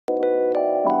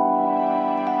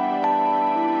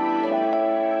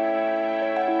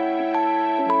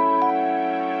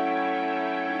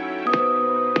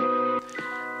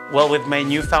Well, with my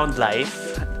newfound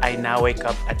life, I now wake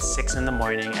up at 6 in the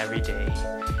morning every day,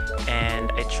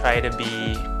 and I try to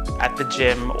be at the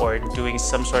gym or doing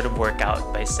some sort of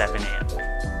workout by 7 a.m.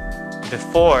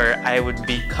 Before, I would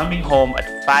be coming home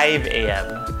at 5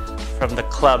 a.m. from the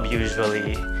club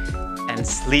usually and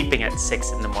sleeping at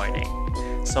 6 in the morning.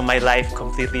 So my life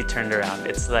completely turned around.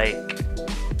 It's like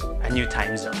a new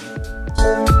time zone.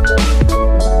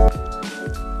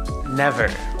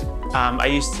 Never. I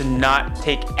used to not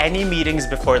take any meetings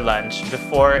before lunch.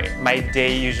 Before, my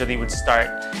day usually would start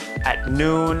at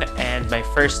noon, and my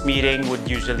first meeting would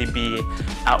usually be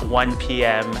at 1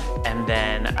 p.m. and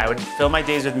then I would fill my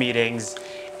days with meetings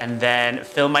and then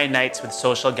fill my nights with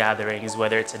social gatherings,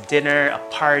 whether it's a dinner, a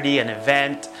party, an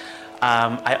event.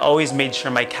 I always made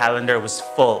sure my calendar was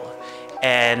full,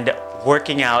 and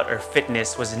working out or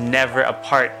fitness was never a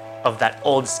part of that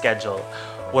old schedule.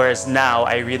 Whereas now,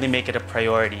 I really make it a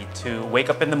priority to wake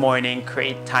up in the morning,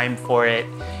 create time for it,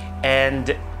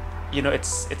 and you know,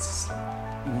 it's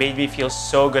made me feel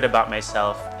so good about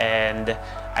myself, and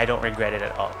I don't regret it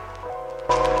at all.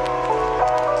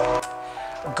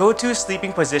 Go-to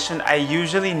sleeping position, I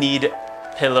usually need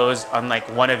pillows on like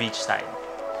one of each side.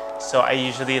 So I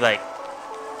usually I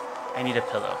need a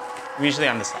pillow. I'm usually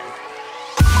on the side.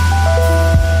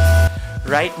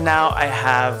 Right now I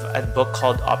have a book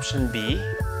called Option B,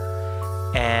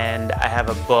 and I have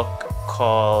a book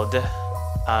called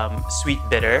Sweet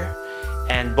Bitter,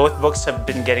 and both books have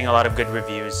been getting a lot of good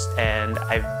reviews, and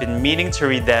I've been meaning to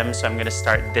read them, so I'm gonna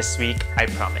start this week, I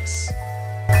promise.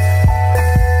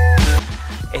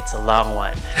 It's a long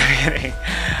one.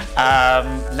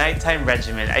 Nighttime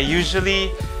regimen. I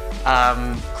usually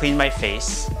clean my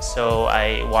face, so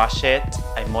I wash it,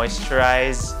 I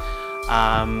moisturize.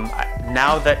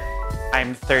 Now that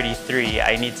I'm 33,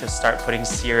 I need to start putting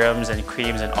serums and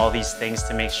creams and all these things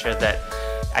to make sure that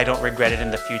I don't regret it in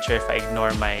the future if I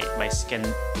ignore my skin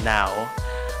now.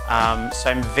 So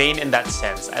I'm vain in that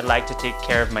sense. I like to take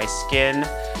care of my skin.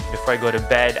 Before I go to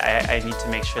bed, I need to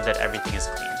make sure that everything is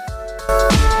clean.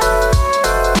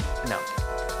 No.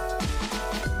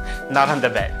 Not on the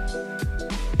bed.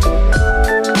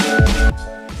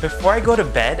 Before I go to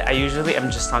bed, I usually am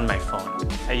just on my phone.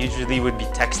 I usually would be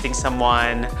texting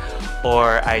someone,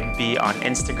 or I'd be on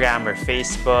Instagram or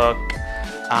Facebook.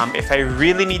 If I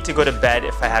really need to go to bed,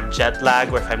 if I have jet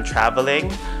lag or if I'm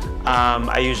traveling,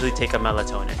 I usually take a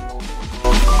melatonin.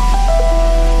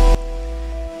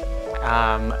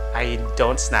 I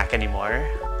don't snack anymore,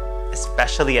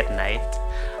 especially at night.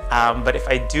 But if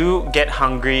I do get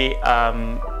hungry,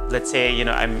 let's say, you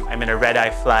know, I'm in a red-eye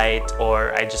flight,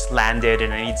 or I just landed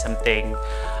and I need something,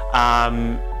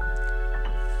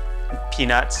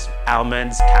 peanuts,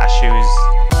 almonds, cashews,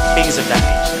 things of that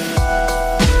nature.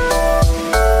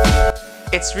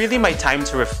 It's really my time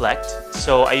to reflect,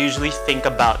 so I usually think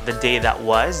about the day that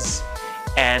was,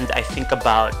 and I think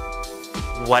about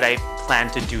what I plan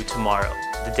to do tomorrow,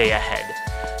 the day ahead.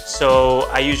 So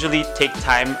I usually take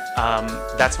time,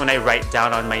 that's when I write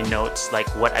down on my notes like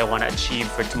what I want to achieve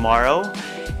for tomorrow,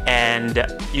 and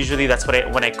usually that's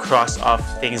when I cross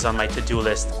off things on my to-do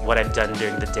list, what I've done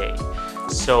during the day.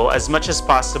 So as much as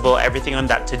possible, everything on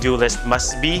that to-do list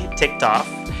must be ticked off.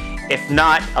 If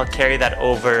not, I'll carry that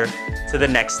over to the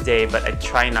next day, but I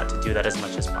try not to do that as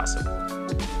much as possible.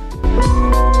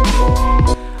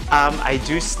 I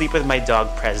do sleep with my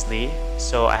dog Presley.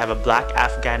 So I have a black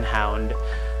Afghan hound.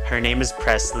 Her name is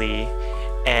Presley,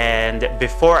 and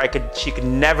before she could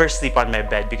never sleep on my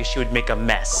bed because she would make a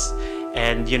mess.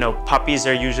 And you know, puppies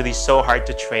are usually so hard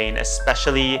to train,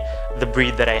 especially the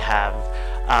breed that I have.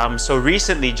 So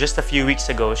recently, just a few weeks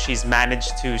ago, she's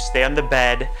managed to stay on the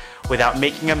bed without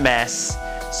making a mess.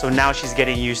 So now she's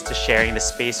getting used to sharing the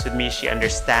space with me. She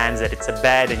understands that it's a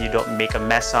bed and you don't make a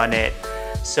mess on it.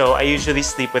 So I usually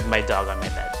sleep with my dog on my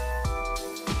bed.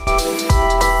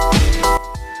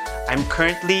 I'm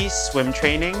currently swim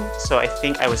training, so I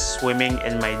think I was swimming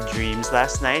in my dreams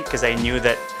last night because I knew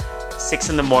that 6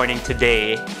 in the morning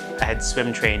today I had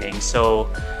swim training. So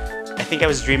I think I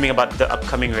was dreaming about the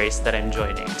upcoming race that I'm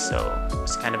joining, so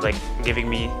it's kind of like giving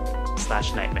me /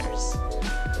 nightmares.